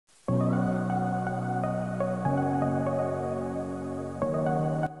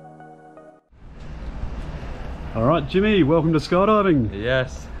Alright Jimmy, welcome to skydiving.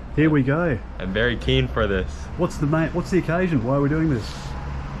 Yes. Here we go. I'm very keen for this. What's the occasion? Why are we doing this?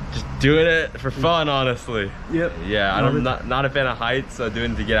 Just doing it for fun, honestly. Yep. Yeah, I'm not a fan of heights, so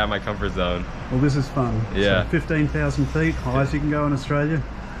doing it to get out of my comfort zone. Well, this is fun. Yeah. So 15,000 feet, highest you can go in Australia.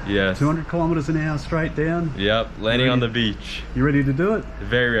 Yes. 200 kilometers an hour straight down. Yep, landing on the beach. You ready to do it?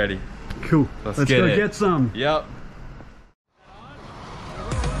 Very ready. Cool. Let's go get some. Yep.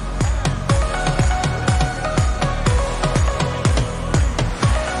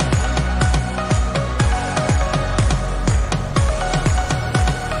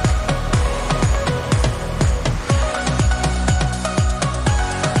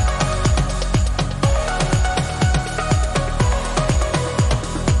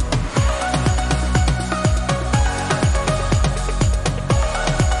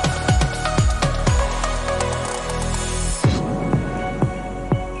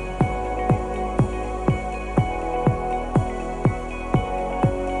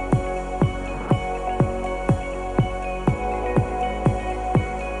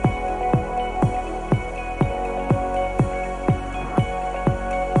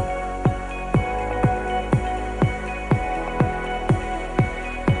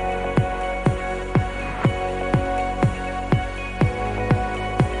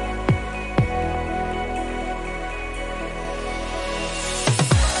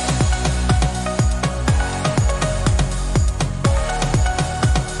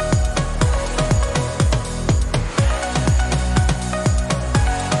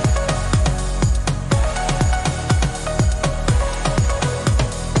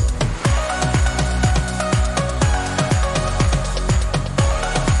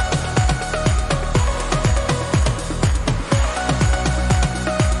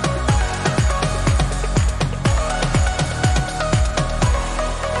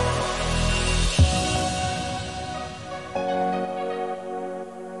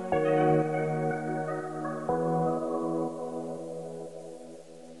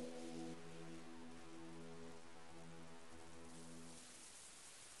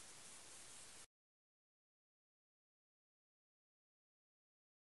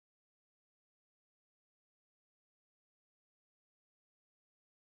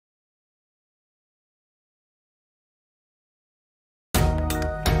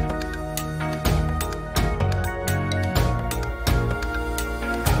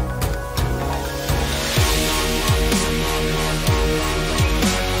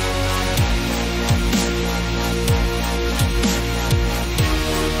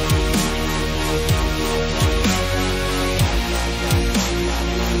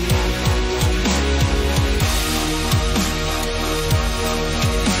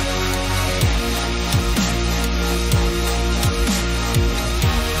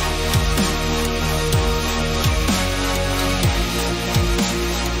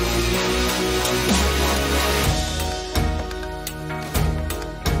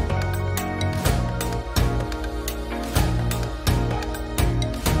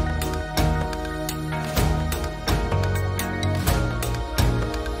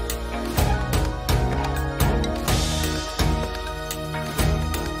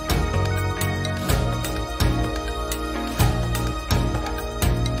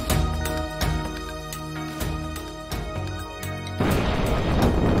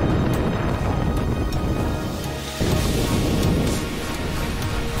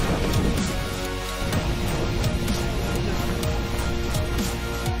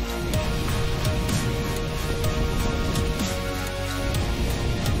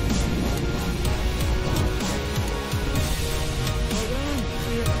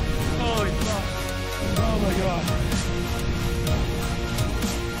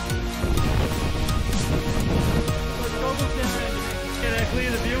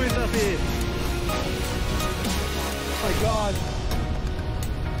 God.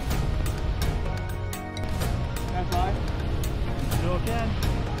 Can I fly? Sure can.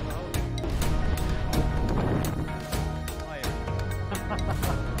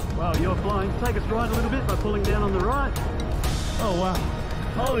 Wow, you're flying. Take us right a little bit by pulling down on the right. Oh wow.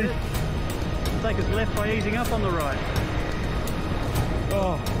 Holy. Take us left by easing up on the right.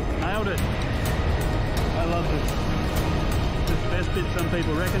 Oh, nailed it. I love this. This is the best bit, some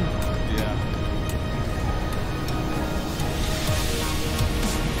people reckon. Yeah.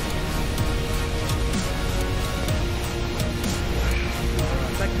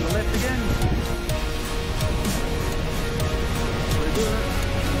 Back to the left again. We're doing it.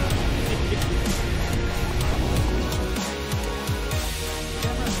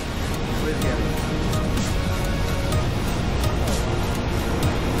 Where's Gary?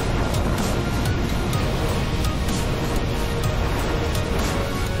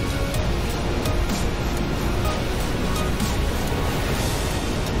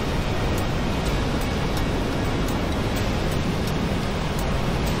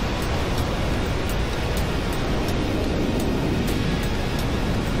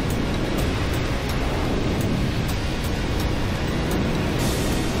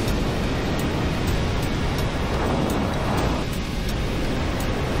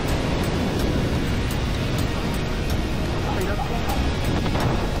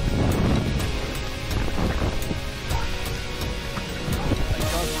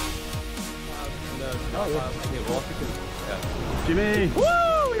 Jimmy, Woo!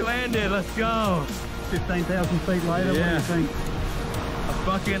 We landed. Let's go. 15,000 feet later, Yeah. what do you think?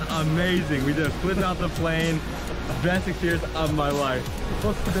 Fucking amazing. We just flipped out the plane. Best experience of my life.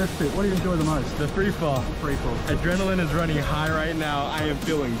 What's the best bit? What do you enjoy the most? The free fall. Free fall. Adrenaline is running high right now. I am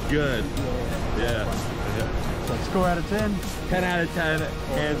feeling good. Yeah. So score out of 10. 10 out of 10,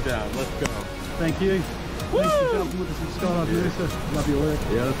 hands down. Let's go. Thank you. Woo! Thanks for jumping with us at Skydive Noosa. Love your work.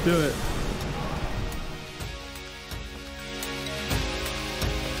 Yeah, let's do it.